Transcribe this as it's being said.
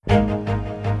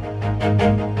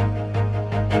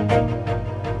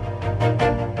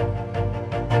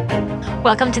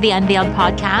Welcome to the Unveiled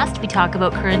podcast. We talk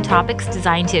about current topics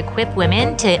designed to equip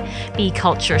women to be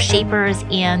culture shapers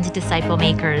and disciple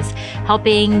makers,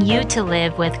 helping you to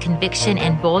live with conviction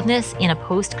and boldness in a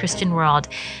post-Christian world.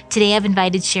 Today, I've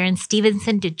invited Sharon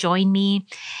Stephenson to join me,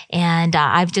 and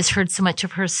I've just heard so much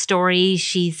of her story.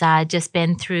 She's just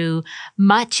been through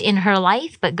much in her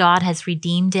life, but God has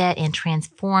redeemed it and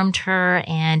transformed her,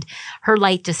 and her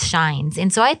light just shines.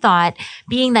 And so I thought,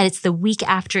 being that it's the week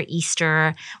after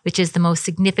Easter, which is the most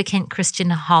significant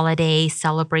Christian holiday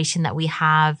celebration that we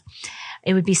have,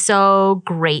 it would be so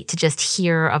great to just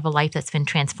hear of a life that's been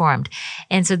transformed.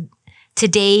 And so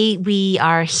today we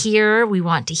are here. We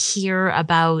want to hear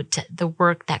about the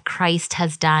work that Christ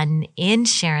has done in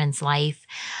Sharon's life.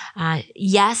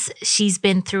 Yes, she's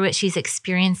been through it. She's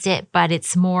experienced it, but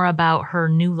it's more about her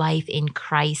new life in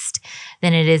Christ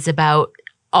than it is about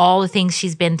all the things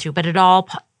she's been through, but it all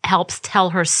helps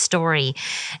tell her story.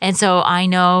 And so I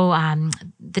know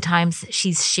the times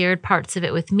she's shared parts of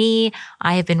it with me,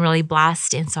 I have been really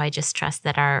blessed. And so I just trust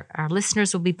that our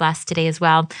listeners will be blessed today as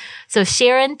well. So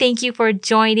Sharon, thank you for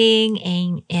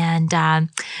joining. And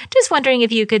just wondering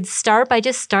if you could start by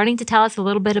just starting to tell us a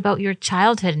little bit about your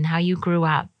childhood and how you grew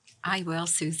up. I will,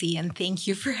 Susie, and thank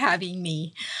you for having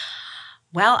me.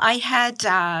 Well, I had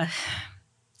a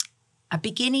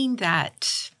beginning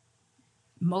that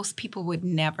most people would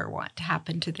never want to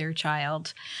happen to their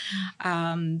child.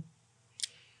 I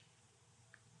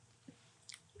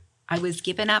was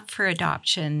given up for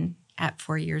adoption at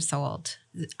 4 years old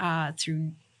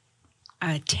through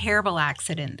a terrible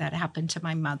accident that happened to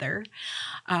my mother,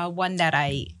 one that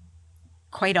I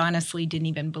quite honestly didn't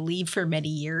even believe for many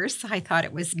years. I thought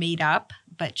it was made up,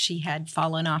 but she had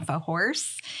fallen off a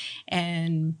horse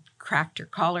and cracked her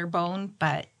collarbone,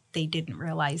 but they didn't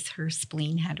realize her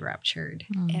spleen had ruptured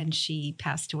and she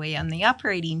passed away on the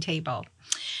operating table.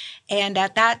 And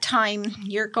at that time,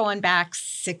 you're going back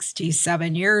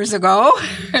 67 years ago.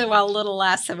 Well, a little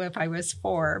less than if I was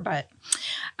 4, but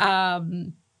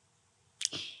the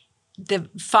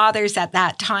fathers at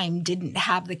that time didn't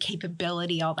have the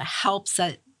capability, all the helps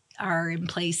that are in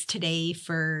place today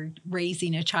for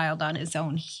raising a child on his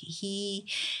own. He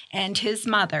and his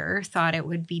mother thought it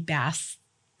would be best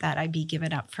that I be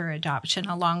given up for adoption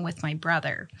along with my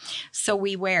brother. So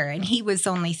we were, and he was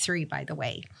only 3, by the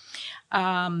way.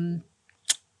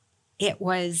 It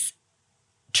was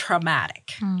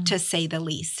traumatic, to say the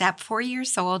least. At 4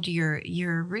 years old,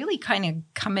 you're really kind of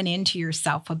coming into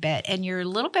yourself a bit, and you're a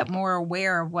little bit more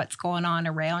aware of what's going on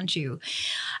around you.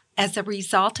 As a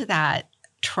result of that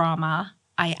trauma,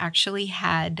 I actually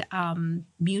had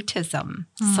mutism.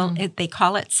 So they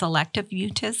call it selective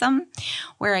mutism,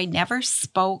 where I never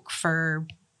spoke for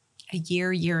a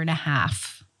year and a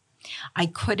half.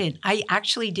 I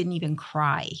actually didn't even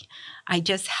cry. I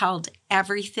just held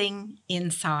everything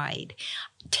inside,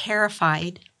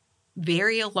 terrified,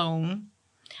 very alone,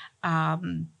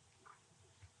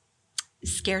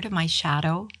 scared of my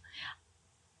shadow,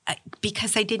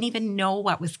 because I didn't even know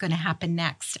what was going to happen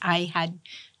next. I had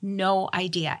no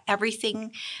idea.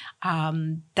 Everything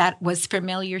that was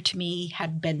familiar to me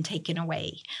had been taken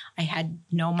away. I had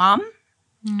no mom.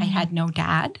 I had no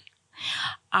dad.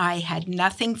 I had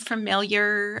nothing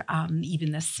familiar,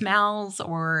 even the smells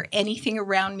or anything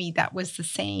around me that was the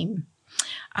same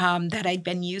that I'd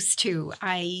been used to.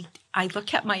 I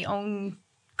look at my own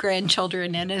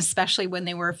grandchildren, and especially when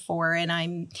they were 4,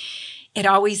 and it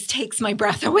always takes my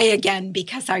breath away again,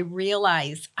 because I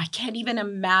realize I can't even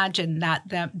imagine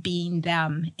that being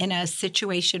them in a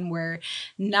situation where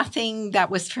nothing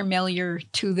that was familiar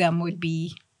to them would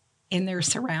be in their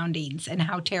surroundings, and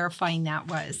how terrifying that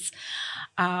was.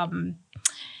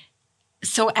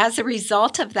 So as a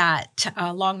result of that,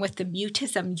 along with the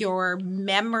mutism, your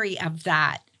memory of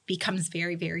that becomes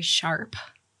very, very sharp.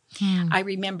 I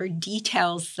remember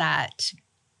details that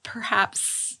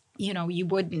perhaps, you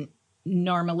wouldn't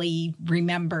normally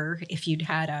remember if you'd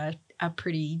had a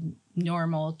pretty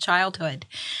normal childhood.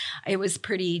 It was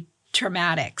pretty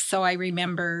traumatic. So I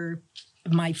remember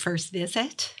my first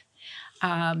visit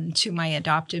to my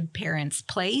adopted parents'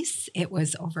 place. It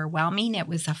was overwhelming. It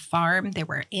was a farm. There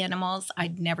were animals.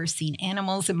 I'd never seen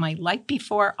animals in my life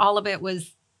before. All of it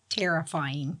was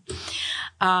terrifying.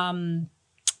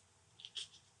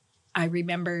 I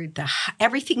remember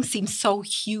everything seemed so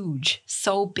huge,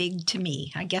 so big to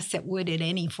me. I guess it would in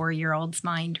any 4-year-old's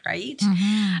mind, right?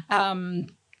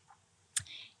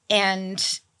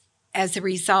 And as a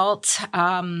result,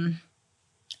 I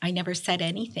never said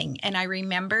anything. And I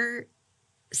remember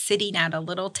sitting at a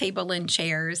little table and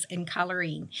chairs and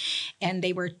coloring. And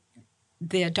they were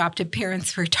the adoptive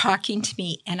parents were talking to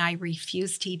me, and I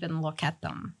refused to even look at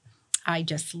them. I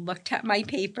just looked at my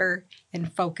paper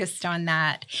and focused on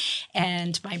that.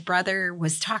 And my brother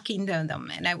was talking to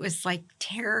them, and it was like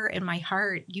terror in my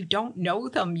heart. You don't know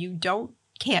them.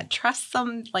 Can't trust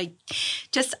them. Like,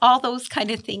 just all those kind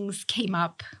of things came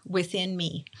up within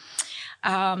me.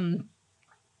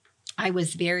 I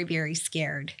was very, very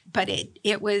scared, but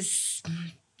it was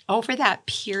over that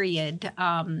period,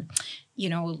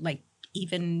 like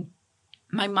even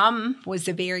my mom was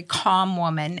a very calm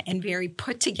woman and very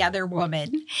put together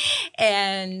woman.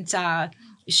 And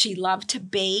she loved to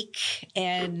bake,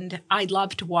 and I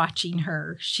loved watching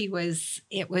her.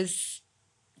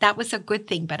 That was a good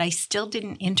thing, but I still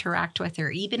didn't interact with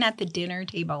her. Even at the dinner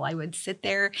table, I would sit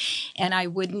there and I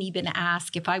wouldn't even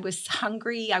ask if I was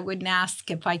hungry. I wouldn't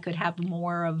ask if I could have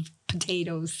more of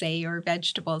potatoes, say, or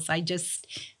vegetables. I just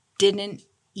didn't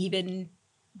even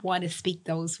want to speak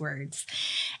those words.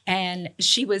 And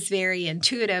she was very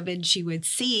intuitive, and she would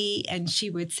see and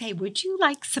she would say, "Would you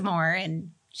like some more?"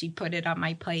 And she put it on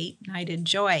my plate, and I'd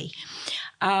enjoy.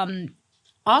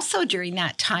 Also during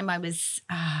that time, I was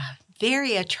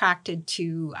very attracted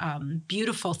to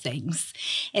beautiful things.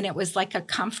 And it was like a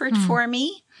comfort for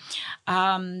me.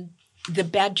 The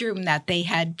bedroom that they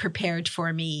had prepared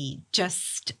for me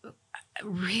just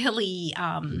really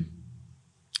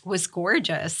was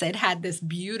gorgeous. It had this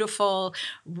beautiful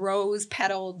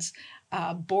rose-petaled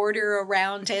border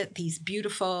around it, these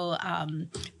beautiful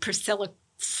Priscilla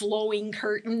flowing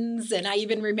curtains. And I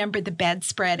even remember the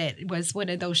bedspread. It was one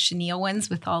of those chenille ones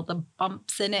with all the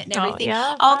bumps in it and everything. Oh,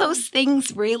 yeah. All those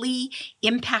things really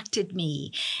impacted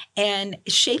me and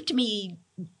shaped me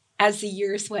as the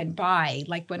years went by.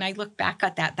 Like when I look back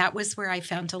at that was where I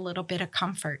found a little bit of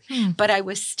comfort. But I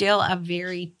was still a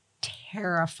very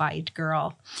terrified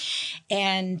girl.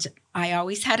 And I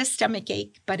always had a stomach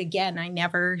ache. But again, I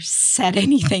never said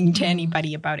anything to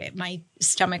anybody about it. My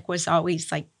stomach was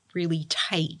always like really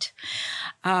tight.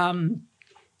 The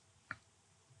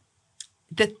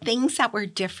things that were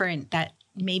different that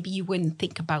maybe you wouldn't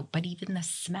think about, but even the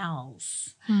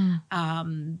smells,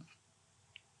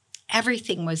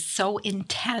 everything was so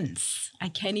intense. I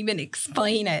can't even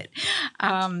explain it.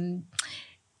 I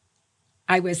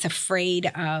was afraid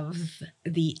of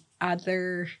the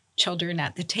other children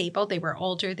at the table. They were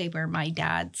older. They were my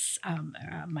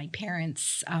my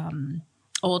parents'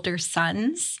 older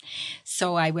sons.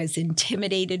 So I was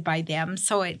intimidated by them.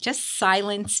 So it just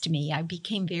silenced me. I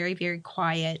became very, very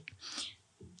quiet.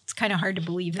 It's kind of hard to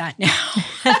believe that now.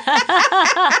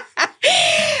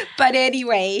 But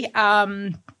anyway,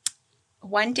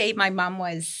 one day my mom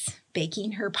was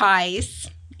baking her pies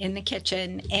in the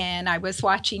kitchen, and I was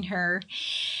watching her,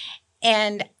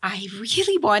 and I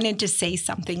really wanted to say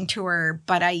something to her,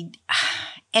 but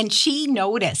and she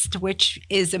noticed, which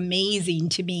is amazing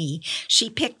to me. She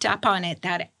picked up on it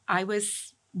that I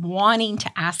was wanting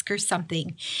to ask her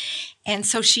something. And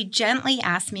so she gently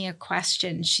asked me a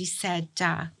question. She said,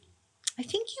 I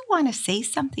think you want to say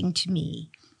something to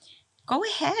me. Go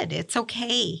ahead. It's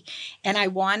okay. And I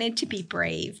wanted to be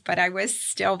brave, but I was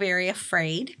still very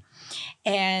afraid.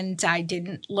 And I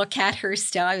didn't look at her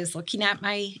still. I was looking at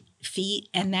my feet.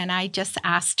 And then I just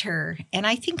asked her, and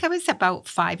I think I was about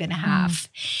 5.5.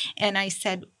 And I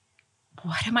said,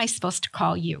 what am I supposed to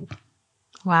call you?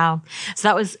 Wow. So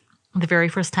that was the very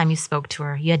first time you spoke to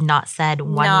her. You had not said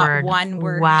one word. Not one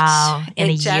word. Wow. In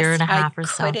a year and a half or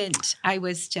so. I couldn't. I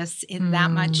was just in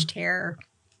that much terror.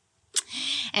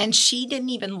 And she didn't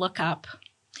even look up.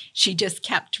 She just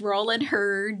kept rolling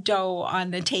her dough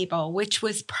on the table, which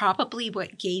was probably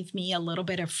what gave me a little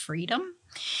bit of freedom.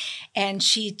 And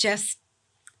she just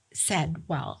said,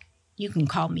 well, you can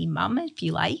call me Mom if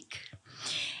you like.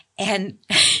 And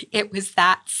it was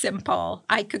that simple.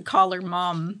 I could call her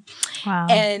Mom. Wow.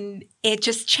 And it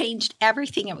just changed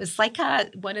everything. It was like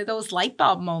one of those light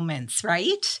bulb moments,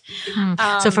 right?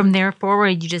 So from there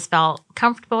forward, you just felt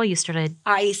comfortable. You started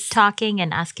talking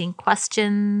and asking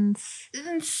questions.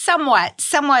 Somewhat.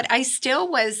 I still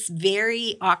was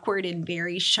very awkward and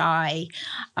very shy.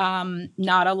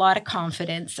 Not a lot of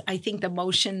confidence. I think the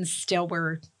emotions still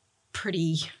were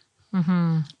pretty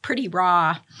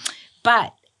raw.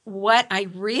 But what I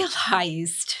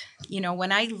realized,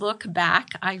 when I look back,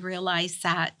 I realized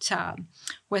that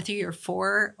whether you're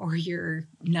 4 or you're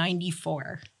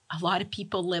 94, a lot of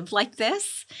people live like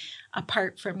this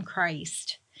apart from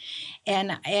Christ.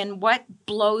 And what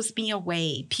blows me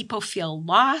away, people feel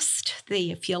lost,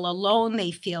 they feel alone,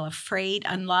 they feel afraid,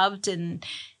 unloved, and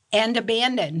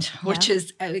abandoned, which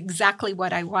is exactly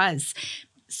what I was.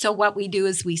 So what we do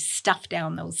is we stuff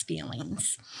down those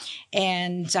feelings,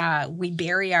 and we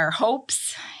bury our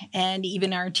hopes and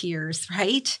even our tears,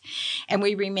 right? And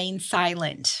we remain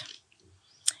silent.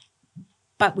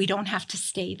 But we don't have to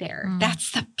stay there.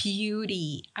 That's the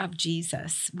beauty of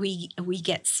Jesus. We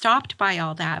get stopped by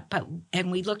all that,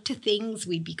 and we look to things,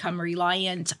 we become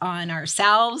reliant on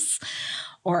ourselves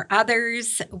or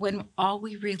others, when all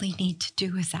we really need to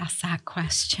do is ask that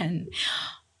question,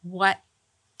 what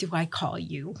do I call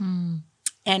you?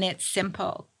 And it's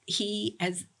simple. He,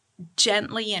 as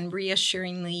gently and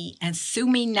reassuringly,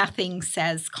 assuming nothing,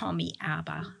 says, call me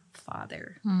Abba,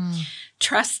 Father.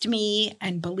 Trust me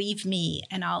and believe me,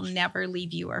 and I'll never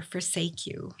leave you or forsake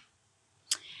you.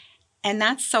 And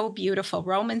that's so beautiful.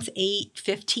 Romans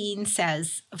 8:15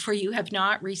 says, for you have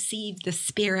not received the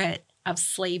spirit of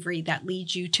slavery that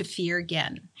leads you to fear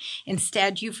again.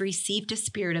 Instead, you've received a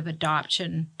spirit of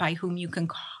adoption by whom you can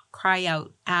cry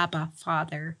out, Abba,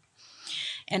 Father.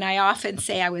 And I often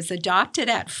say I was adopted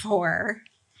at 4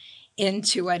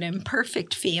 into an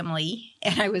imperfect family,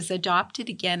 and I was adopted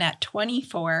again at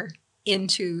 24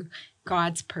 into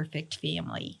God's perfect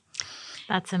family.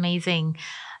 That's amazing.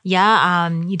 Yeah,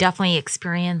 you definitely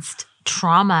experienced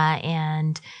trauma,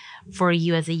 and for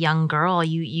you as a young girl,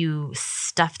 you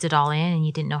stuffed it all in and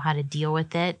you didn't know how to deal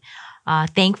with it.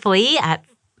 Thankfully, at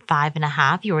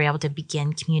 5.5, you were able to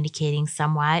begin communicating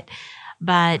somewhat.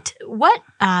 But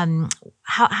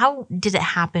how did it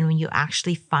happen when you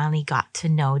actually finally got to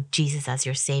know Jesus as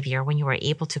your Savior, when you were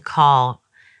able to call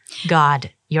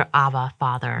God your Abba,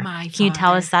 Father? Can you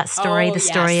tell us that story,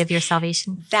 story of your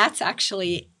salvation? That's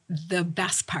actually the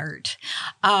best part.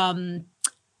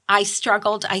 I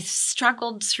struggled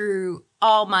through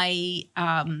all my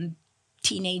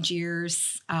teenage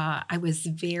years. I was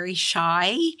very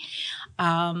shy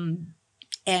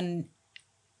and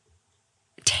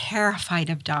terrified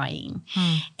of dying.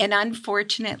 And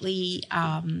unfortunately,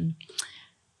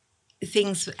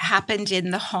 things happened in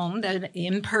the home, the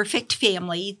imperfect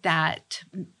family, that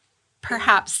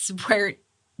perhaps weren't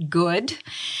good.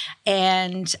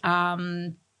 And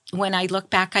when I look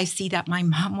back, I see that my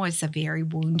mom was a very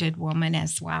wounded woman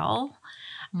as well.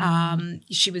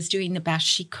 She was doing the best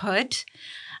she could,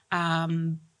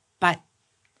 but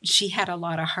she had a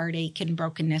lot of heartache and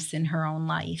brokenness in her own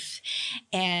life.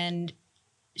 And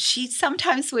she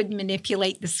sometimes would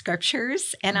manipulate the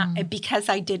scriptures. And because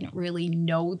I didn't really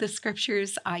know the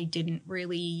scriptures, I didn't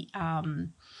really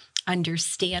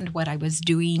understand what I was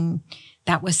doing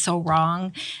that was so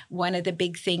wrong. One of the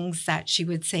big things that she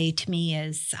would say to me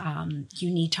is,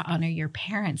 you need to honor your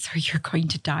parents or you're going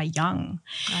to die young.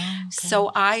 Oh, okay.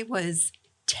 So I was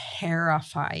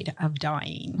terrified of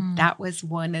dying. That was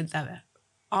one of the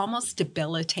almost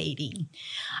debilitating.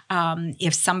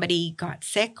 If somebody got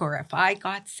sick or if I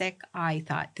got sick, I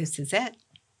thought, this is it.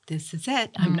 This is it.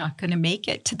 I'm not going to make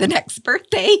it to the next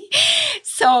birthday.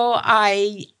 So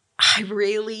I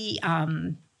really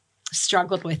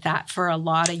struggled with that for a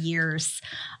lot of years.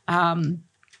 And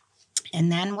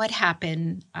then what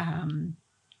happened, the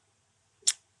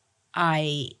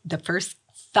first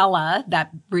fella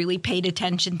that really paid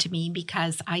attention to me,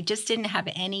 because I just didn't have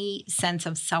any sense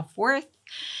of self-worth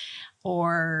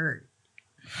or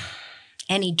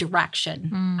any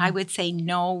direction. I would say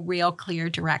no real clear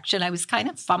direction. I was kind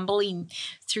of fumbling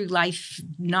through life,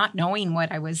 not knowing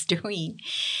what I was doing.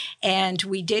 And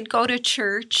we did go to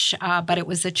church, but it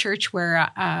was a church where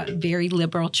a very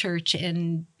liberal church,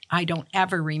 and I don't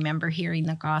ever remember hearing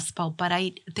the gospel, but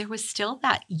there was still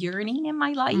that yearning in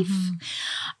my life.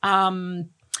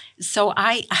 So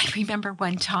I remember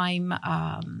one time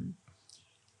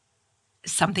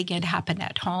something had happened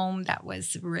at home that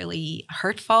was really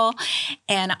hurtful,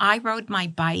 and I rode my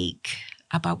bike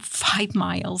about 5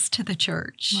 miles to the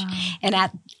church. Wow. And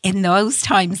in those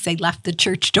times, they left the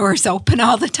church doors open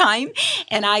all the time,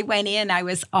 and I went in. I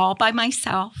was all by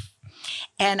myself,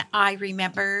 and I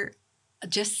remember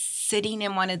just sitting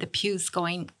in one of the pews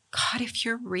going, God, if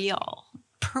you're real,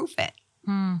 prove it.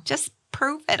 Just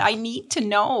prove it. I need to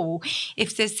know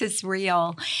if this is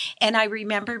real. And I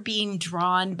remember being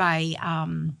drawn by,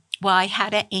 I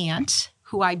had an aunt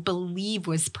who I believe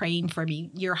was praying for me.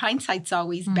 Your hindsight's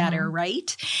always better,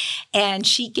 right? And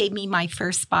she gave me my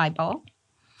first Bible,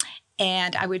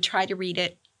 and I would try to read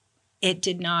it. It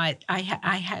did not.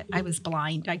 I was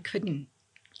blind. I couldn't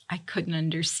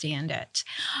understand it.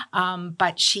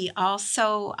 But she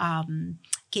also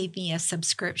gave me a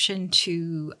subscription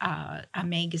to a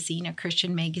magazine, a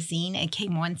Christian magazine. It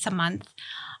came once a month.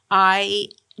 I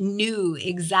knew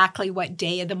exactly what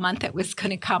day of the month it was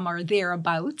going to come or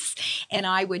thereabouts. And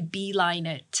I would beeline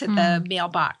it to the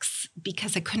mailbox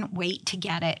because I couldn't wait to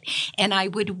get it. And I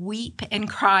would weep and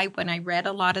cry when I read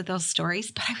a lot of those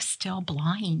stories, but I was still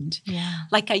blind. Yeah.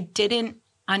 Like I didn't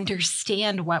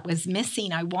understand what was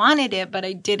missing. I wanted it, but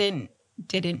I didn't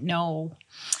know.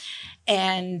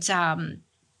 And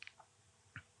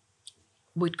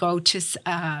would go to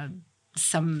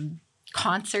some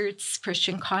concerts,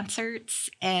 Christian concerts,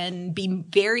 and be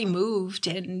very moved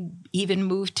and even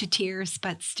moved to tears,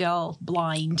 but still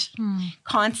blind,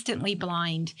 constantly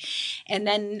blind. And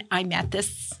then I met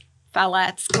this fella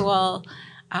at school,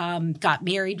 got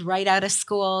married right out of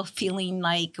school, feeling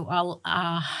like, well,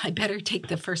 I better take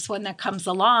the first one that comes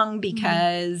along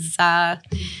because,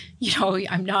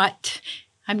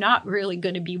 I'm not really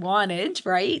going to be wanted,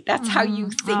 right? That's how you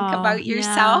think about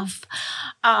yourself.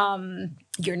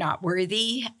 You're not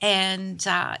worthy. And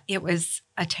it was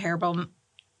a terrible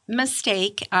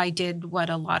mistake. I did what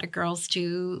a lot of girls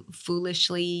do,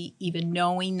 foolishly, even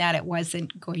knowing that it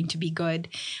wasn't going to be good,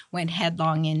 went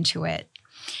headlong into it.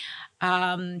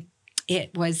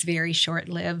 It was very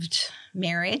short-lived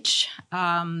marriage.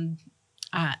 The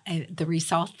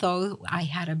result, though, I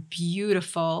had a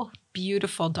beautiful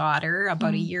daughter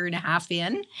about a year and a half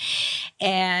in.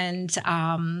 And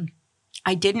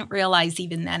I didn't realize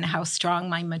even then how strong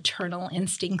my maternal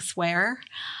instincts were.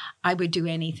 I would do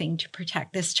anything to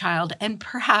protect this child. And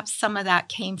perhaps some of that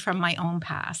came from my own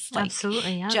past. Like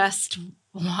Absolutely, yeah. Just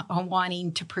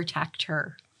wanting to protect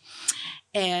her.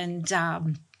 And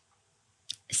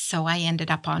so I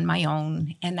ended up on my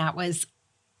own. And that was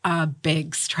a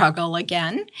big struggle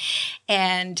again.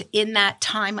 And in that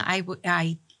time, I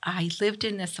lived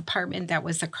in this apartment that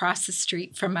was across the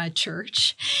street from a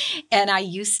church. And I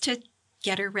used to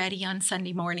get her ready on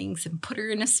Sunday mornings and put her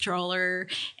in a stroller,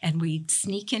 and we'd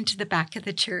sneak into the back of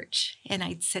the church, and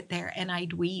I'd sit there and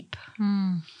I'd weep.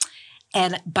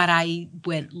 But I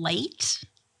went late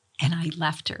and I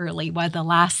left early. While the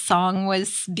last song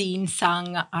was being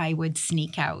sung, I would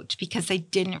sneak out because I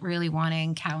didn't really want to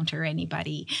encounter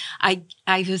anybody. I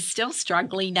was still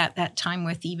struggling at that time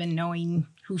with even knowing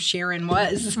who Sharon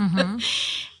was.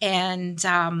 And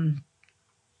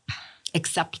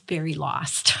except very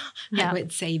lost. Yeah. I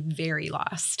would say very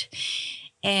lost.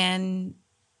 And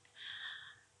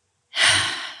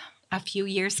a few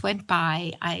years went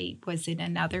by. I was in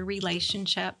another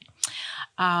relationship.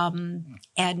 And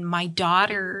my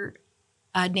daughter,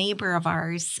 a neighbor of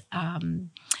ours,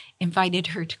 invited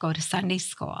her to go to Sunday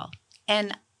school.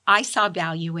 And I saw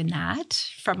value in that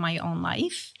from my own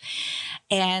life.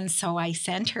 And so I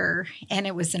sent her, and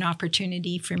it was an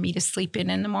opportunity for me to sleep in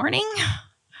the morning.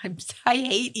 I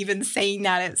hate even saying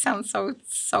that. It sounds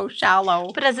so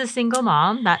shallow. But as a single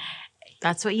mom,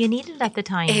 that's what you needed at the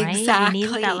time, right? Exactly. You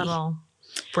needed that little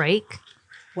break.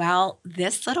 Well,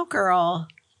 this little girl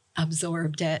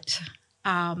absorbed it.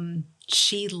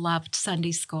 She loved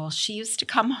Sunday school. She used to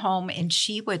come home and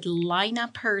she would line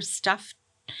up her stuffed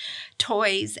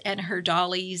toys and her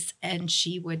dollies, and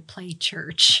she would play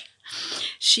church.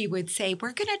 She would say,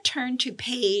 "We're going to turn to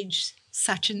page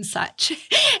such and such,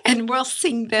 and we'll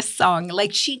sing this song."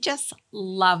 Like, she just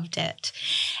loved it.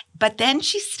 But then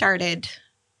she started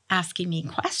asking me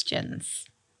questions,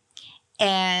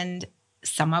 and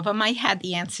some of them I had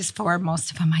the answers for.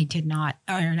 Most of them I did not,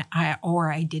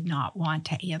 or I did not want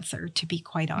to answer, to be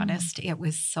quite honest. It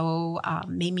was so,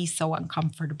 made me so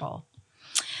uncomfortable.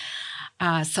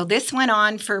 So this went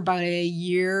on for about a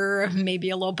year, maybe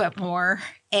a little bit more.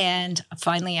 And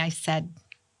finally I said,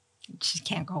 she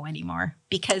can't go anymore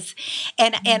because,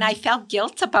 and I felt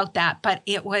guilt about that, but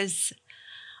it was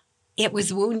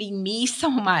wounding me so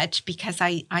much because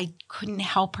I couldn't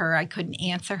help her. I couldn't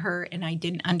answer her, and I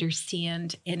didn't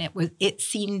understand. And it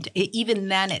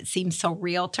seemed so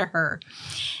real to her,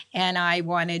 and I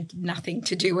wanted nothing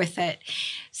to do with it.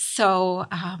 So,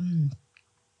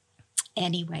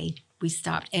 anyway, we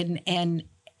stopped, and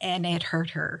it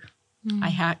hurt her.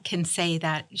 I can say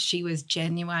that she was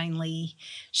genuinely,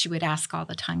 she would ask all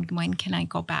the time, "When can I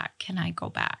go back? Can I go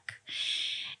back?"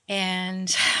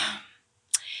 And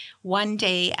one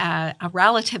day, a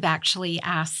relative actually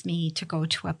asked me to go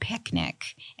to a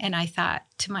picnic. And I thought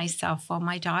to myself, well,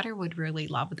 my daughter would really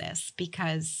love this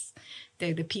because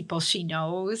they're the people she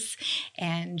knows,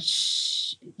 and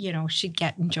she'd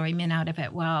get enjoyment out of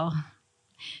it. Well,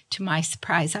 to my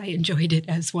surprise, I enjoyed it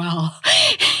as well.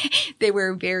 They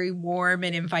were very warm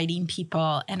and inviting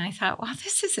people. And I thought, well,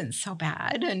 this isn't so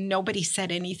bad. And nobody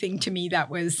said anything to me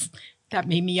that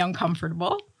made me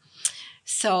uncomfortable.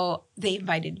 So they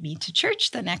invited me to church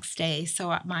the next day.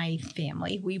 So my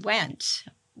family, we went.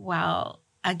 Well,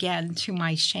 again, to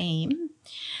my shame,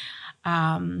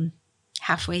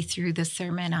 halfway through the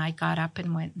sermon, I got up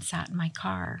and went and sat in my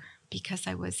car because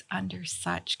I was under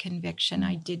such conviction.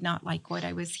 I did not like what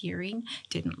I was hearing,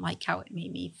 didn't like how it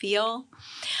made me feel.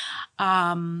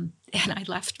 And I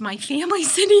left my family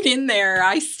sitting in there.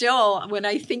 I still, when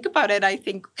I think about it, I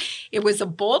think it was a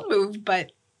bold move,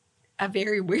 but a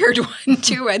very weird one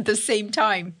too at the same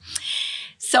time.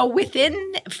 So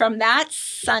from that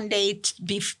Sunday,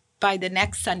 by the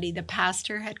next Sunday, the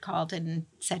pastor had called and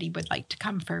said he would like to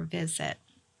come for a visit.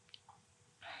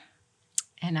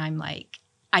 And I'm like,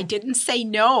 I didn't say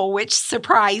no, which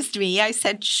surprised me. I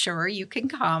said, sure, you can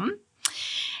come.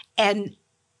 And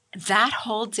that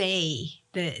whole day,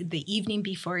 the evening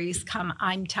before he's come,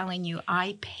 I'm telling you,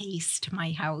 I paced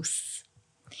my house.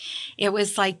 It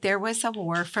was like there was a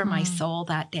war for my soul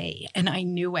that day, and I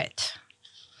knew it.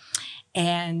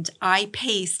 And I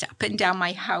paced up and down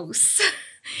my house.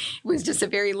 It was just a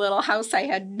very little house. I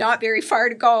had not very far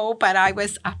to go, but I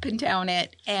was up and down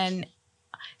it and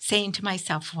saying to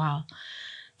myself, well,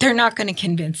 they're not going to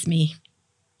convince me.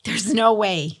 There's no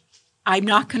way. I'm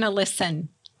not going to listen.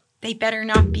 They better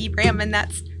not be ramming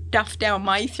that stuff down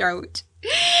my throat.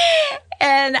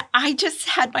 And I just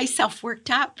had myself worked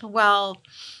up. Well,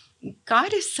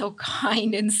 God is so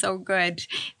kind and so good.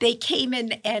 They came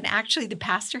in, and actually the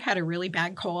pastor had a really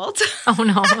bad cold. Oh,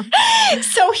 no.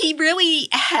 So he really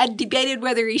had debated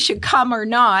whether he should come or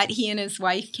not. He and his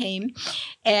wife came.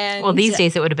 And well, these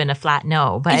days it would have been a flat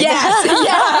no. But yes,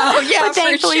 yeah, but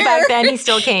thankfully sure. back then he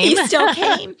still came. He still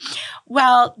came.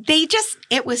 Well,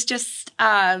 it was just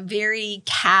a very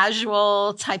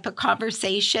casual type of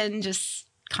conversation, just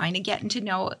kind of getting to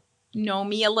know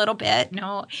me a little bit,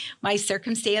 know my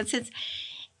circumstances.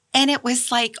 And it was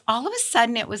like, all of a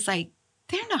sudden, it was like,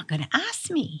 they're not going to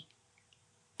ask me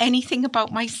anything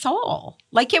about my soul.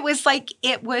 Like, it was like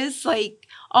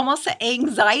almost an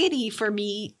anxiety for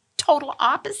me, total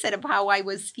opposite of how I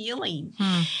was feeling.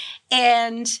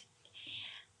 And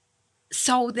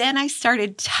so then I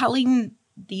started telling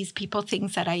these people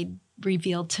things that I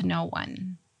revealed to no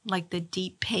one. Like the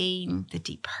deep pain, the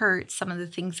deep hurt, some of the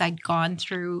things I'd gone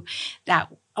through that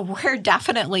were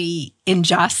definitely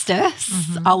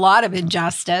injustice, a lot of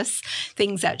injustice,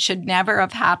 things that should never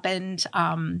have happened,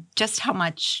 just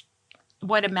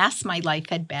what a mess my life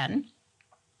had been.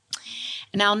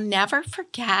 And I'll never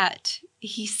forget,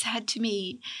 he said to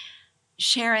me,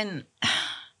 Sharon,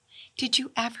 did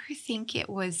you ever think it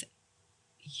was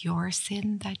your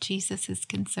sin that Jesus is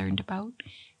concerned about?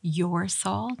 Your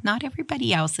soul, not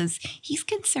everybody else's. He's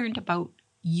concerned about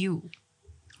you.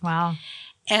 Wow.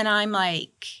 And I'm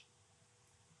like,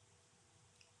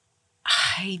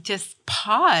 I just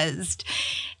paused,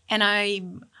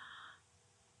 and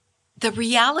the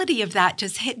reality of that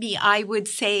just hit me.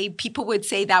 People would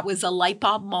say that was a light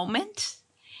bulb moment.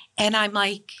 And I'm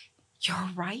like, you're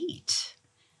right.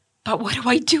 But what do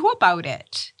I do about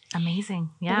it?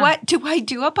 Amazing. Yeah. What do I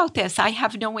do about this? I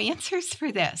have no answers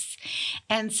for this.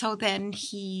 And so then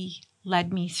he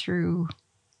led me through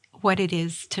what it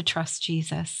is to trust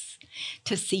Jesus,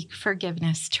 to seek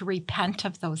forgiveness, to repent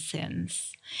of those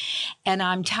sins. And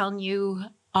I'm telling you,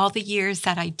 all the years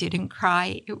that I didn't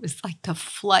cry, it was like the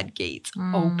floodgates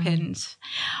opened.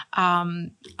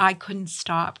 I couldn't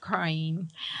stop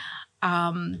crying,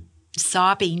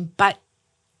 sobbing. But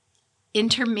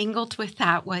intermingled with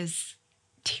that was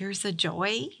tears of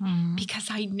joy, because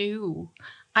I knew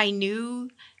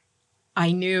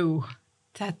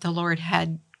that the Lord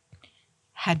had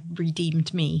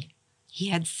redeemed me. He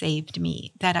had saved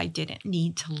me, that I didn't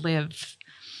need to live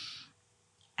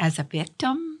as a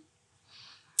victim.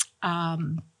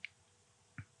 I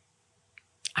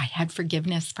had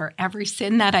forgiveness for every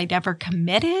sin that I'd ever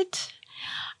committed.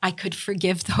 I could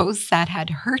forgive those that had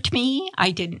hurt me.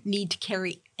 I didn't need to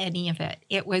carry any of it.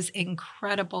 It was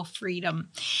incredible freedom.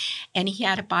 And he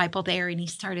had a Bible there, and he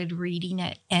started reading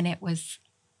it, and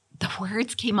the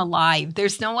words came alive.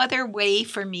 There's no other way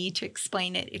for me to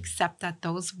explain it except that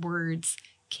those words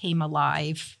came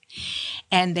alive,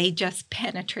 and they just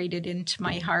penetrated into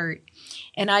my heart.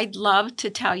 And I'd love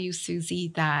to tell you,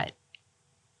 Susie, that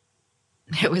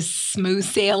it was smooth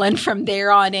sailing from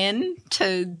there on in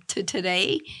to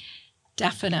today.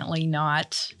 Definitely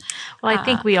not. Well, I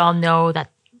think we all know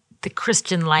that the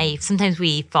Christian life, sometimes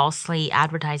we falsely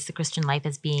advertise the Christian life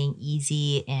as being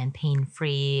easy and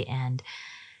pain-free, and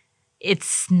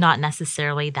it's not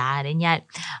necessarily that. And yet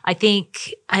I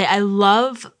think I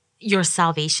love your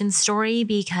salvation story,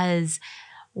 because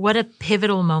what a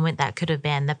pivotal moment that could have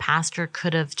been. The pastor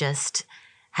could have just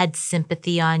had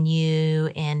sympathy on you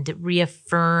and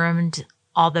reaffirmed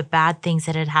all the bad things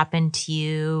that had happened to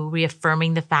you,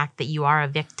 reaffirming the fact that you are a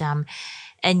victim.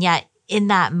 And yet in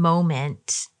that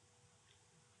moment,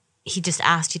 he just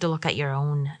asked you to look at your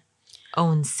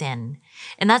own sin.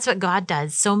 And that's what God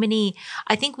does.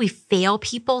 I think we fail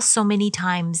people so many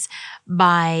times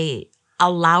by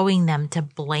allowing them to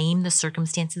blame the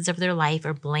circumstances of their life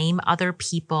or blame other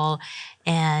people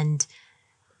and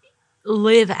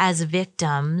live as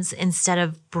victims instead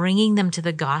of bringing them to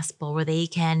the gospel where they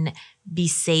can be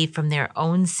saved from their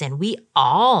own sin. We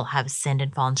all have sinned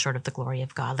and fallen short of the glory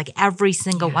of God, like every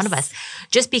single one of us.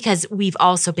 Just because we've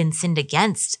also been sinned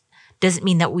against doesn't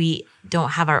mean that we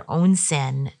don't have our own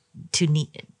sin to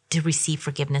receive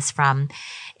forgiveness from.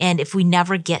 And if we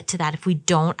never get to that, if we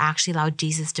don't actually allow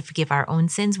Jesus to forgive our own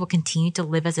sins, we'll continue to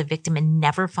live as a victim and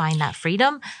never find that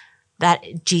freedom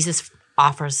that Jesus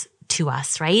offers to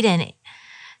us, right? And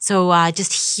so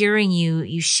just hearing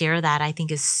you share that, I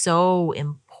think is so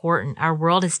important. Our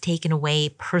world has taken away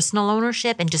personal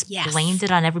ownership and just blamed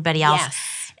it on everybody else.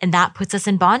 Yes. And that puts us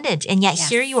in bondage. And yet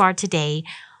here you are today,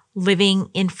 living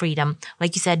in freedom.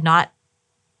 Like you said, not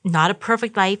a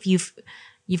perfect life. You've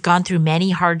gone through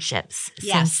many hardships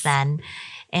since then.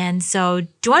 And so do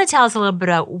you want to tell us a little bit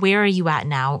about where are you at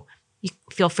now? You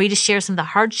feel free to share some of the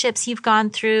hardships you've gone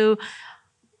through.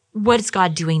 What is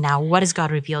God doing now? What has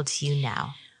God revealed to you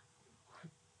now?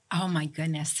 Oh my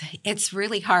goodness. It's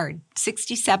really hard.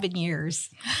 67 years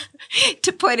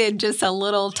to put in just a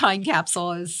little time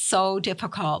capsule is so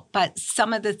difficult. But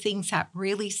some of the things that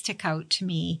really stick out to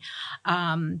me,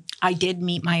 I did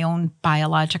meet my own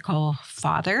biological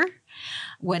father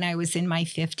when I was in my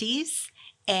 50s.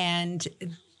 And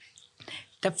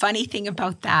the funny thing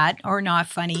about that, or not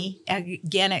funny,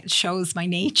 again, it shows my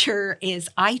nature, is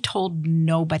I told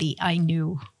nobody I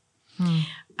knew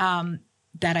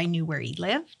that I knew where he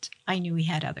lived. I knew he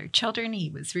had other children. He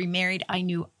was remarried. I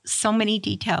knew so many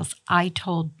details. I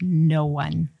told no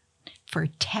one for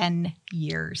 10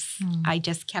 years. I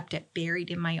just kept it buried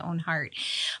in my own heart.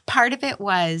 Part of it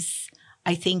was,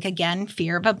 I think, again,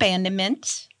 fear of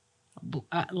abandonment.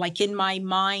 Like in my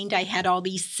mind, I had all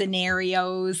these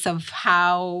scenarios of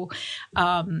how,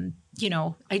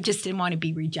 I just didn't want to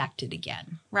be rejected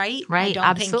again, right? Right, I don't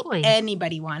absolutely. think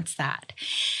anybody wants that.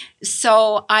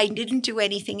 So I didn't do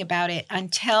anything about it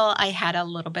until I had a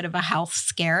little bit of a health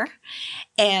scare.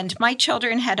 And my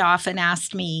children had often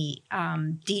asked me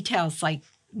details, like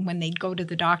when they'd go to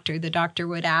the doctor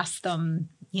would ask them,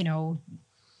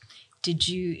 did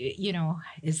you,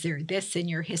 is there this in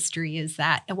your history? Is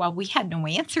that? Well, we had no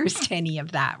answers to any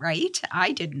of that, right?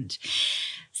 I didn't.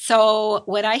 So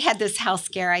when I had this health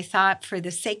scare, I thought, for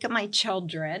the sake of my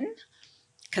children,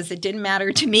 because it didn't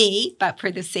matter to me, but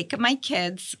for the sake of my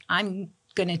kids, I'm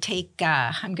going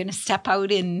to step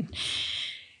out and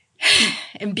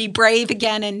be brave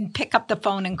again and pick up the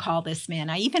phone and call this man.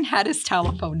 I even had his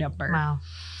telephone number. Wow.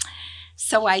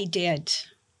 So I did.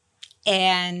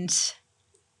 And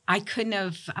I couldn't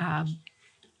have,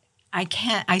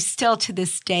 I still to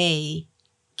this day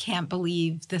can't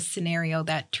believe the scenario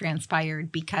that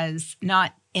transpired, because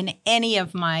not in any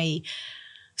of my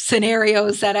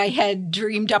scenarios that I had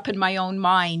dreamed up in my own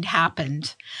mind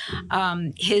happened.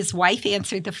 His wife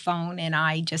answered the phone and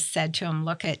I just said to him,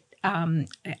 look,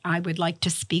 I would like to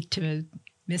speak to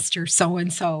Mr.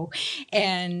 So-and-so.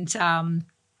 And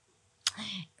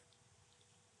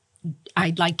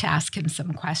I'd like to ask him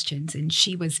some questions. And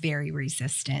she was very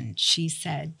resistant. She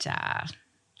said,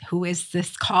 who is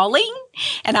this calling?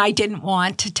 And I didn't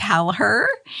want to tell her.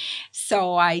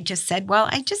 So I just said, well,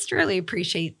 I just really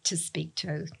appreciate to speak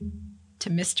to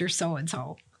Mr.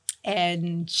 So-and-so.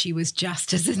 And she was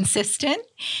just as insistent.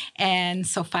 And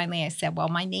so finally I said, well,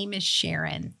 my name is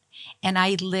Sharon. And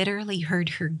I literally heard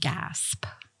her gasp.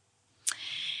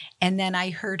 And then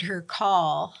I heard her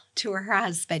call to her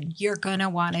husband, you're going to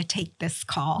want to take this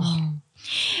call.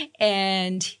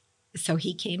 And so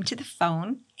he came to the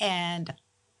phone, and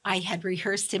I had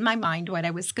rehearsed in my mind what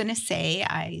I was going to say.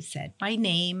 I said, my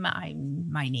name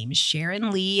is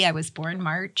Sharon Lee. I was born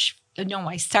my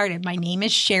name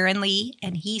is Sharon Lee.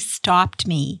 And he stopped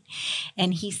me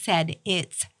and he said,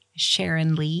 it's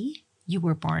Sharon Lee. You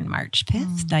were born March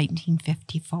 5th,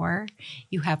 1954.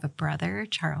 You have a brother,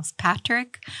 Charles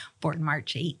Patrick, born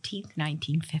March 18th,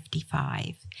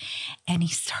 1955. And he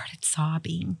started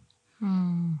sobbing.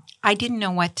 I didn't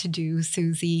know what to do,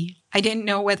 Susie. I didn't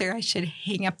know whether I should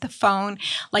hang up the phone.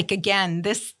 Like, again,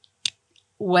 this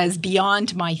was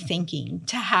beyond my thinking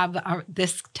to have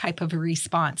this type of a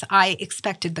response. I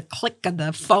expected the click of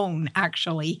the phone,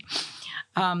 actually.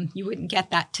 You wouldn't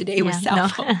get that today with cell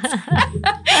phones.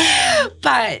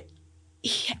 But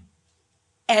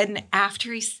And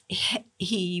after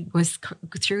he was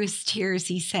through his tears,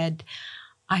 he said,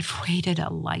 I've waited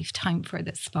a lifetime for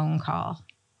this phone call.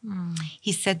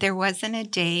 He said, there wasn't a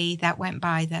day that went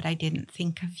by that I didn't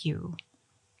think of you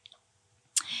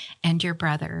and your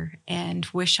brother, and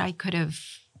wish I could have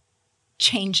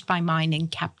changed my mind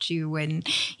and kept you. And,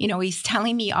 he's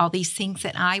telling me all these things,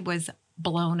 and I was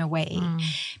blown away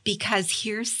because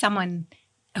here's someone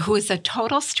who is a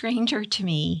total stranger to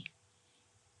me,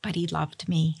 but he loved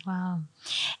me. Wow.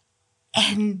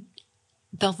 And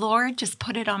the Lord just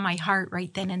put it on my heart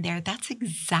right then and there. That's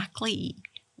exactly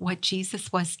what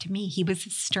Jesus was to me. He was a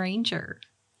stranger,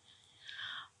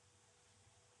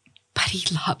 but he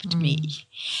loved me.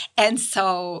 And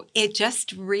so it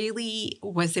just really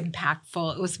was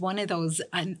impactful. It was one of those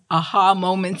aha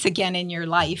moments again in your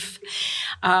life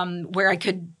where I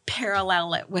could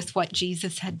parallel it with what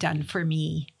Jesus had done for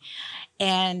me.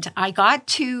 And I got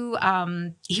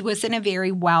to, he wasn't a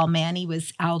very well man. He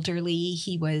was elderly.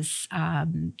 He was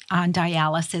on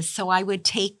dialysis. So I would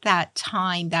take that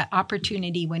time, that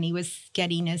opportunity when he was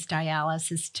getting his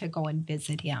dialysis to go and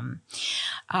visit him.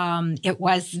 It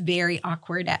was very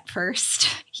awkward at first.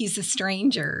 He's a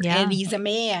stranger and he's a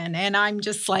man. And I'm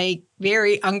just like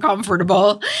very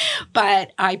uncomfortable,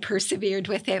 but I persevered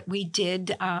with it.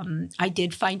 I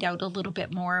did find out a little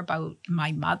bit more about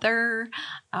my mother,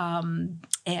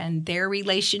 and their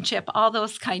relationship, all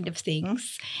those kind of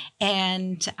things.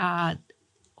 And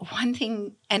one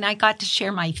thing, and I got to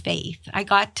share my faith. I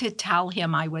got to tell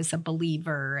him I was a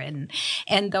believer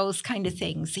and those kind of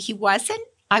things. He wasn't,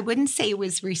 I wouldn't say he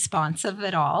was responsive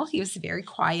at all. He was very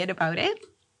quiet about it.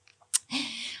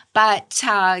 But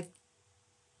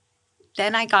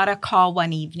then I got a call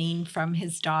one evening from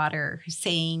his daughter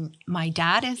saying, my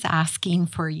dad is asking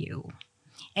for you.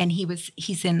 And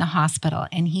he's in the hospital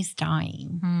and he's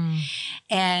dying.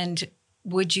 And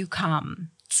would you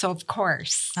come? So of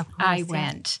course I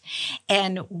went.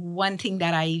 And one thing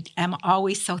that I am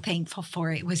always so thankful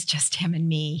for, it was just him and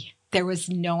me. There was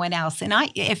no one else. And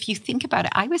if you think about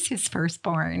it, I was his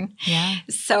firstborn. Yeah.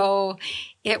 So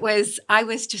I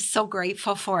was just so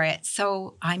grateful for it.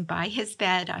 So I'm by his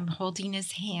bed, I'm holding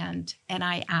his hand. And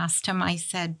I asked him, I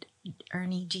said,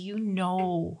 Ernie, do you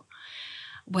know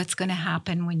what's going to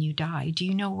happen when you die? Do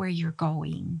you know where you're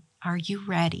going? Are you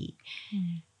ready?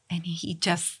 And he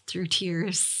just, through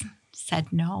tears,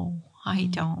 said, no, I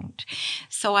don't.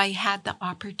 So I had the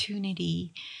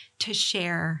opportunity to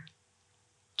share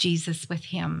Jesus with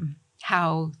him,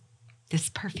 how this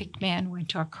perfect man went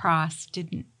to a cross,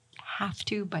 didn't have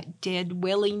to, but did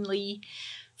willingly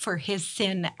for his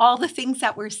sin. All the things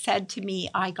that were said to me,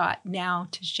 I got now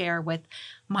to share with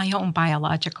my own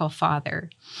biological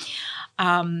father.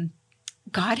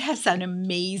 God has an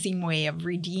amazing way of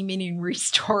redeeming and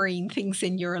restoring things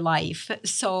in your life.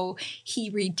 So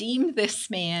he redeemed this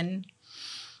man,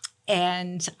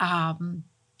 and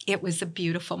it was a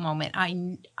beautiful moment.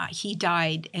 He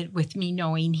died with me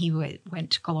knowing he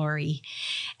went to glory.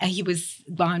 He was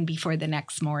gone before the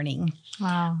next morning.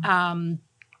 Wow.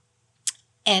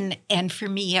 And for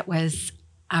me, it was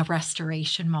a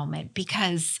restoration moment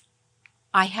because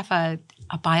I have a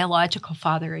biological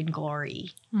father in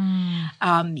glory.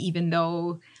 Even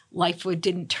though life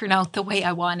didn't turn out the way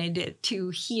I wanted it to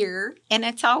here. And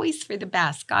it's always for the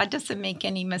best. God doesn't make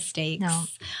any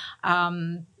mistakes.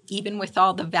 No. Even with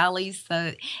all the valleys,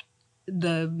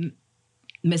 the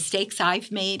mistakes I've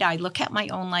made, I look at my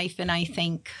own life and I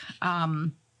think,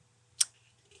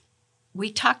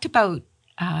 we talked about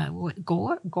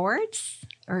gourds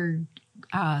or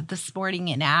this morning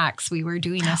in Acts, we were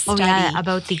doing a study. Oh, yeah,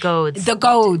 about the goads. The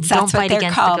goads, that's what they're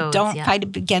called. Don't fight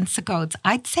against the goads.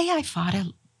 I'd say I fought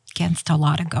against a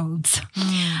lot of goads.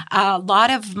 A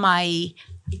lot of my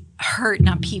hurt and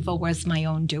upheaval was my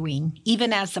own doing,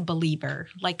 even as a believer.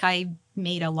 Like I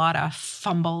made a lot of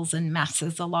fumbles and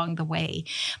messes along the way,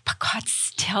 but God's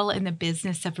still in the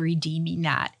business of redeeming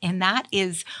that. And that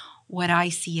is what I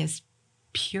see as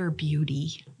pure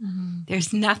beauty.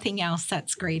 There's nothing else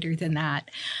that's greater than that.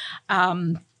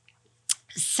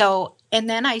 So, and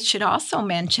then I should also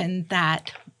mention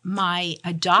that my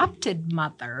adopted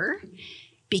mother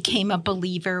became a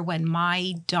believer when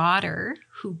my daughter,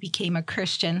 who became a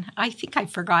Christian, I think I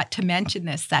forgot to mention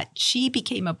this, that she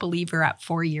became a believer at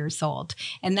 4 years old.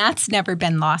 And that's never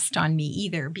been lost on me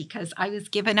either, because I was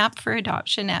given up for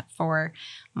adoption at 4.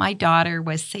 My daughter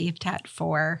was saved at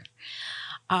 4.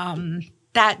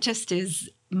 That just is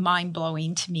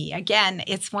mind-blowing to me. Again,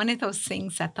 it's one of those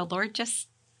things that the Lord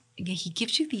he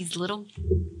gives you these little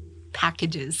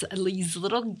packages, these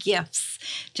little gifts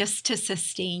just to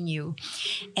sustain you.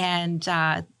 And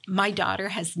my daughter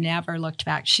has never looked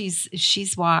back.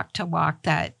 She's walked a walk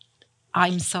that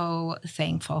I'm so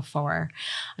thankful for.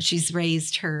 She's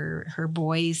raised her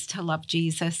boys to love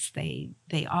Jesus.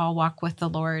 They all walk with the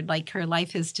Lord. Like, her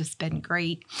life has just been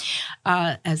great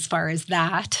as far as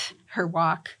that, her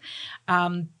walk.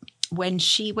 When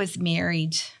she was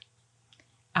married,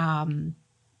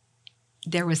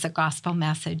 there was a gospel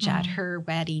message at her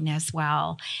wedding as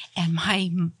well. And my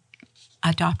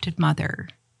adopted mother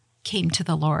came to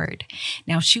the Lord.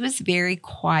 Now, she was very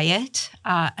quiet.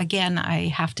 Again, I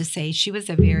have to say, she was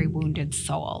a very wounded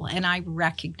soul, and I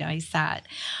recognize that.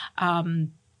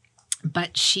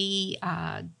 But she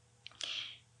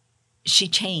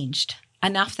changed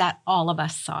enough that all of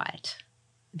us saw it.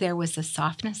 There was a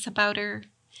softness about her.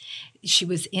 She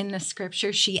was in the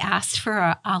scripture. She asked for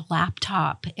a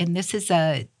laptop, and this is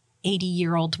a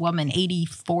 80-year-old woman,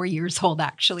 84 years old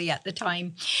actually at the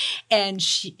time, and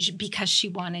she because she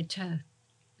wanted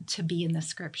to be in the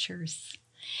scriptures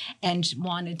and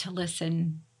wanted to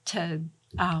listen to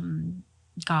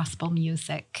gospel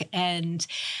music. And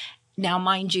now,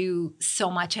 mind you, so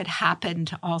much had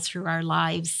happened all through our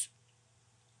lives.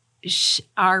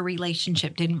 Our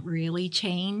relationship didn't really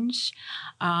change.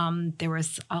 There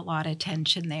was a lot of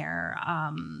tension there.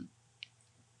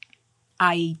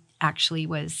 I actually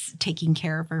was taking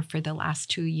care of her for the last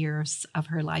 2 years of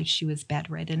her life. She was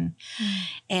bedridden.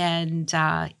 And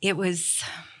it was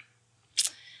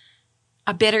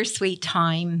a bittersweet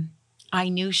time. I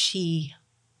knew she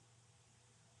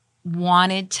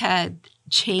wanted to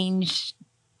change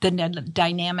the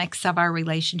dynamics of our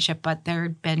relationship, but there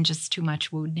had been just too much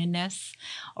woundedness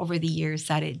over the years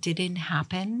that it didn't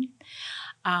happen.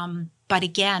 But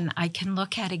again, I can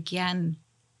look at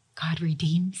God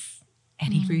redeems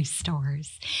and he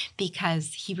restores,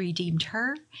 because he redeemed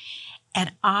her,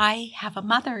 and I have a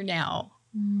mother now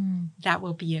that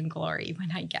will be in glory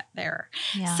when I get there.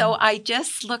 Yeah. So I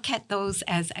just look at those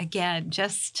as, again,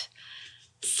 just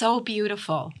so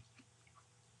beautiful.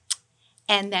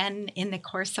 And then in the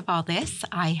course of all this,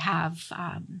 I have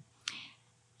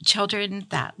children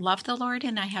that love the Lord,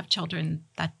 and I have children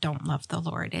that don't love the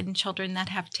Lord, and children that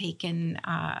have taken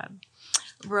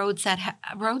roads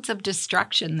of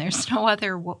destruction. There's no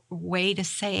other way to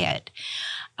say it,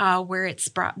 where it's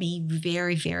brought me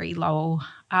very, very low.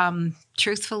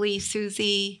 Truthfully,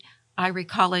 Susie, I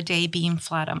recall a day being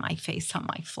flat on my face on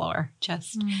my floor,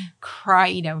 just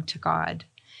crying out to God,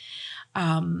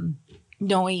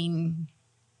 knowing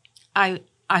I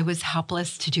was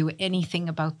helpless to do anything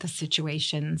about the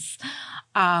situations.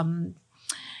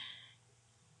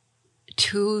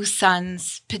 2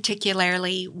 sons,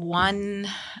 particularly, one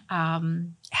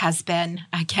has been,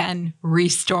 again,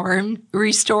 restored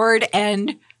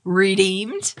and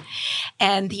redeemed,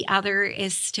 and the other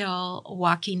is still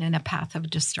walking in a path of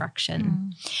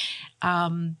destruction.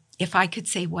 If I could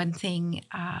say one thing,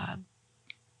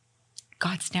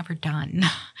 God's never done.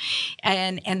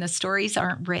 And the stories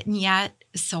aren't written yet,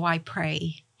 so I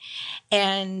pray.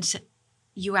 And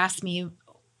you asked me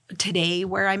today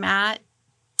where I'm at.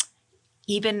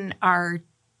 Even our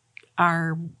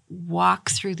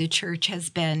walk through the church has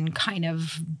been kind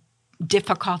of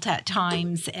difficult at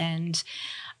times, and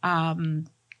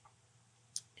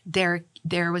there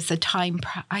was a time,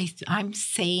 I'm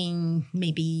saying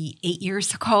maybe 8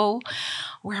 years ago,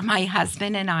 where my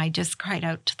husband and I just cried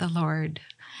out to the Lord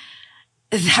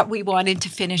that we wanted to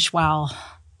finish well.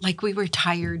 Like, we were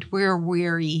tired, we were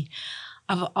weary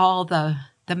of all the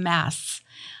mess.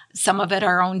 Some of it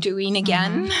our own doing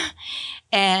again,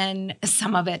 and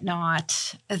some of it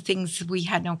not, things we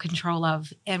had no control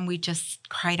of. And we just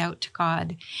cried out to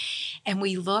God. And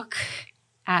we look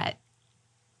at,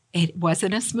 it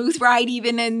wasn't a smooth ride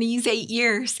even in these 8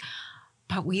 years,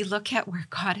 but we look at where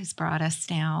God has brought us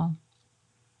now.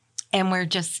 And we're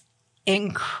just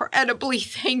incredibly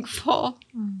thankful.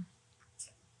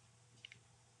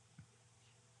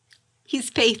 He's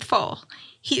faithful.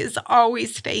 He is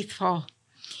always faithful.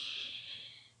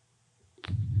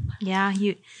 Yeah,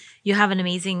 you have an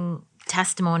amazing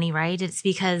testimony, right? It's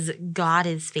because God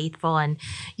is faithful. And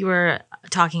you were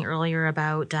talking earlier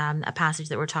about a passage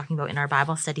that we're talking about in our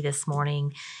Bible study this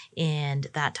morning, and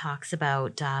that talks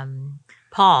about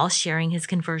Paul sharing his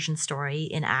conversion story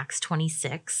in Acts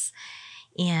 26.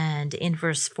 And in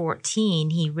verse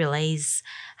 14, he relays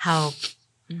how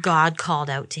God called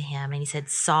out to him, and he said,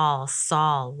 "Saul,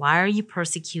 Saul, why are you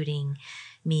persecuting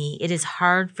me? It is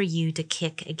hard for you to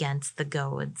kick against the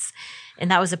goads."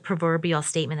 And that was a proverbial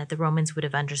statement that the Romans would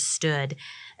have understood,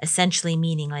 essentially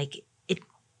meaning like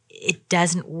it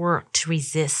doesn't work to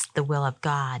resist the will of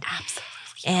God. Absolutely.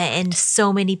 And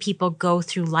so many people go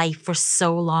through life for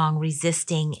so long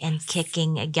resisting and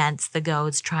kicking against the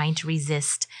goads, trying to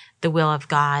resist the will of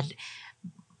God,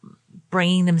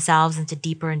 bringing themselves into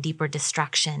deeper and deeper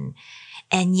destruction.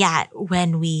 And yet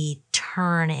when we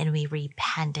turn and we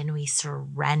repent and we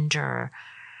surrender,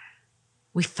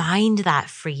 we find that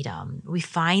freedom. We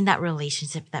find that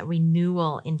relationship, that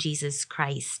renewal in Jesus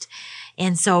Christ.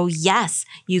 And so, yes,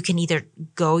 you can either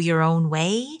go your own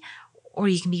way or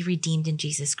you can be redeemed in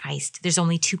Jesus Christ. There's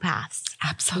only two paths.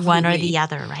 Absolutely. One or the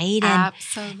other, right?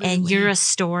 Absolutely. And you're a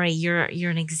story. You're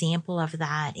an example of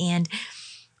that. And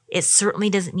it certainly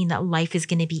doesn't mean that life is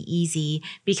going to be easy,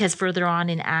 because further on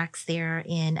in Acts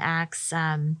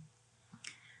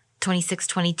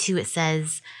 26:22, it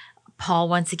says, Paul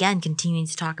once again continuing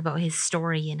to talk about his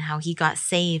story and how he got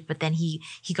saved, but then he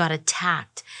got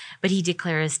attacked. But he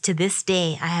declares, to this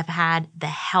day, I have had the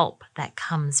help that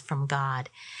comes from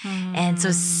God. And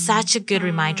so such a good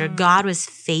reminder. God was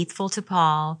faithful to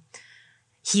Paul.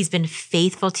 He's been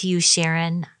faithful to you,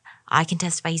 Sharon. I can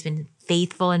testify he's been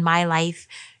faithful in my life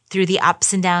through the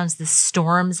ups and downs, the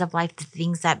storms of life, the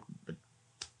things that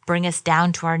bring us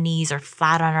down to our knees or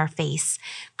flat on our face,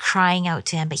 crying out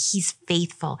to him. But he's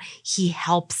faithful. He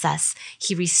helps us.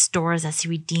 He restores us. He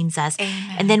redeems us.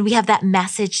 Amen. And then we have that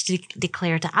message to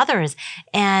declare to others.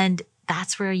 And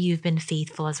that's where you've been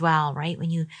faithful as well, right? When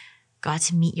you got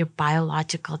to meet your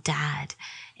biological dad,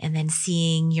 and then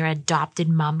seeing your adopted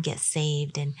mom get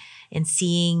saved, and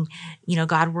seeing,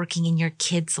 God working in your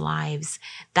kids' lives.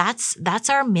 That's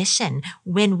our mission.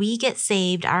 When we get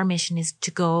saved, our mission is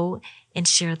to go and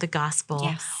share the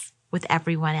gospel with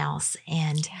everyone else.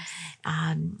 And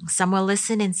some will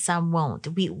listen and some won't.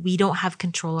 We don't have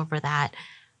control over that.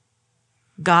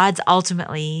 God's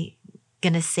ultimately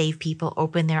going to save people,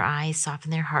 open their eyes,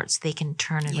 soften their hearts so they can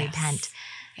turn and repent.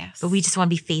 Yes. But we just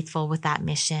want to be faithful with that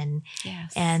mission.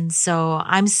 Yes. And so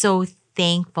I'm so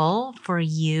thankful for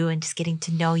you and just getting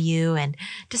to know you, and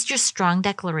just your strong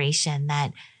declaration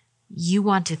that you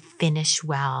want to finish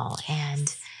well.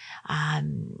 And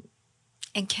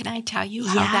can I tell you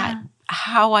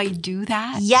how I do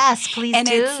that? Yes, please and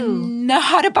do. It's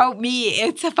not about me.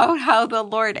 It's about how the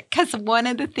Lord, because one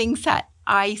of the things that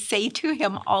I say to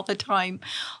him all the time,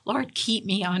 Lord, keep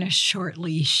me on a short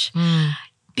leash.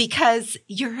 Because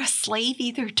you're a slave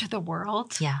either to the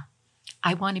world. Yeah.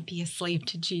 I want to be a slave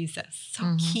to Jesus.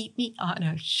 So keep me on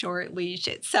a short leash.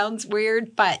 It sounds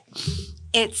weird, but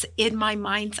it's in my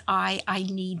mind's eye. I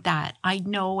need that. I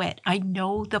know it. I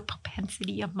know the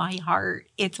propensity of my heart.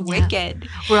 It's wicked.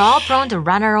 We're all prone to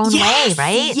run our own way,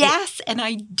 right? Yes. And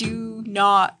I do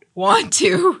not want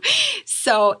to.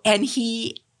 So, and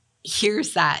he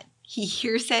hears that. He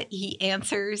hears it. He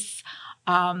answers.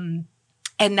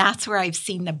 And that's where I've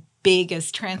seen the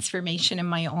biggest transformation in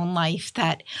my own life,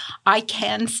 that I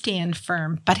can stand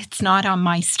firm, but it's not on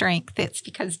my strength. It's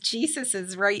because Jesus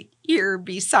is right here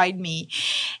beside me.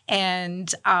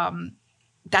 And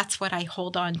that's what I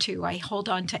hold on to. I hold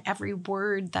on to every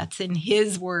word that's in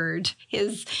his word.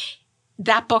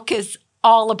 That book is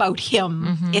all about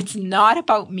him. It's not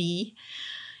about me.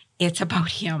 It's about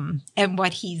him and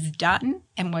what he's done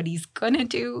and what he's going to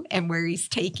do and where he's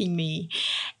taking me.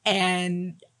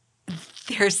 And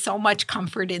there's so much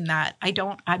comfort in that.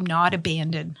 I'm not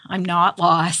abandoned. I'm not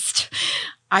lost.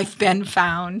 I've been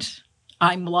found.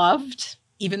 I'm loved.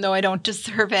 Even though I don't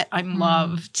deserve it, I'm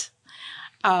loved.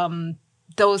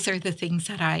 Those are the things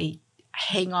that I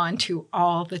hang on to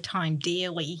all the time,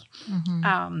 daily.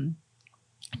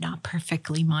 Not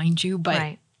perfectly, mind you,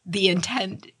 but the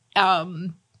intent,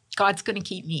 God's going to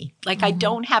keep me. Like I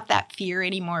don't have that fear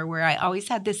anymore, where I always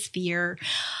had this fear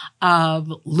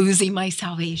of losing my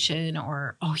salvation,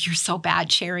 or, oh, you're so bad,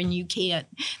 Sharon, you can't.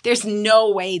 There's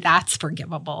no way that's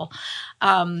forgivable.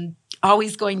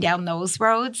 Always going down those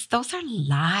roads, those are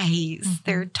lies.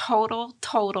 They're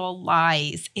total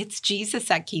lies. It's Jesus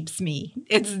that keeps me.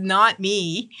 It's not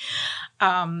me.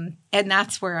 And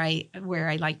that's where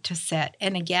I like to sit.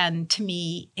 And again, to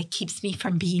me, it keeps me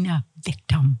from being a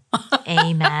victim.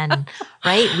 Amen.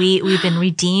 Right? We've been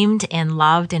redeemed and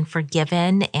loved and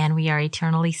forgiven, and we are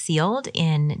eternally sealed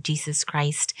in Jesus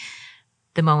Christ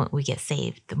the moment we get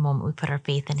saved, the moment we put our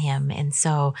faith in him. And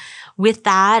so with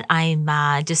that, I'm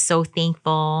just so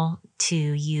thankful to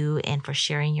you and for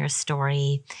sharing your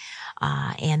story.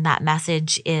 And that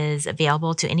message is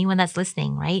available to anyone that's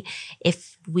listening, right?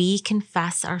 If we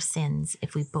confess our sins,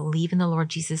 if we believe in the Lord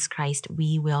Jesus Christ,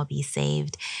 we will be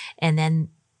saved. And then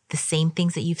the same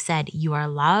things that you've said, you are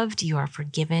loved, you are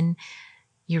forgiven,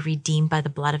 You're redeemed by the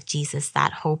blood of Jesus.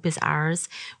 That hope is ours.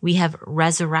 We have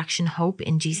resurrection hope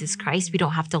in Jesus Christ. We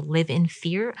don't have to live in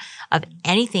fear of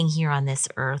anything here on this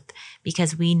earth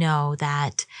because we know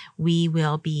that we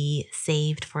will be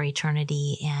saved for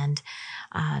eternity. And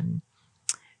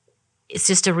it's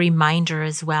just a reminder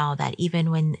as well that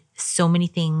even when so many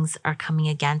things are coming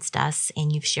against us,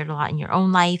 and you've shared a lot in your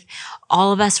own life,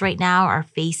 all of us right now are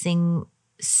facing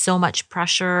so much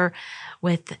pressure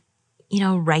with,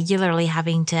 regularly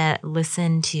having to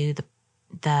listen to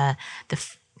the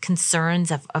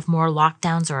concerns of more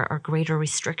lockdowns or greater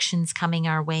restrictions coming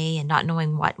our way, and not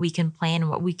knowing what we can plan and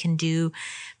what we can do.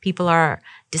 People are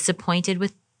disappointed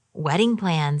with wedding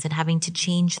plans and having to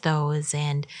change those,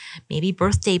 and maybe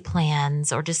birthday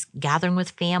plans, or just gathering with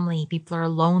family. People are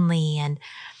lonely, and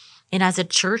as a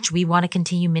church, we want to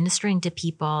continue ministering to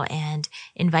people and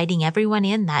inviting everyone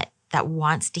in that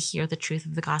wants to hear the truth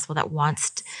of the gospel, that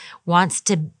wants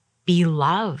to be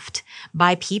loved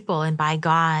by people and by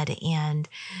God. And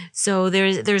so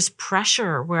there's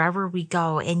pressure wherever we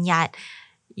go, and yet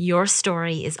your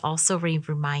story is also a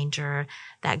reminder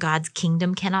that God's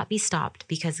kingdom cannot be stopped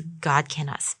because God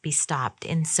cannot be stopped.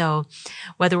 And so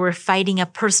whether we're fighting a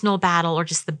personal battle or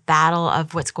just the battle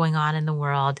of what's going on in the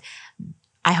world,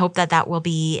 I hope that will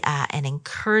be an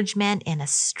encouragement and a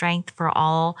strength for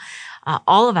all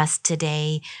of us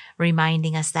today,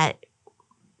 reminding us that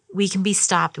we can be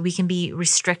stopped, we can be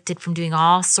restricted from doing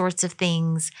all sorts of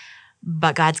things,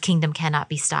 but God's kingdom cannot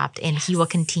be stopped, and He will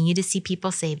continue to see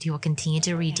people saved. He will continue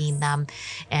to redeem them,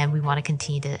 and we want to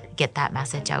continue to get that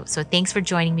message out. So thanks for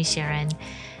joining me, Sharon.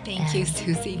 Thank you,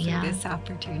 Susie, for this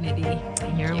opportunity.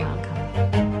 You're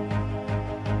welcome.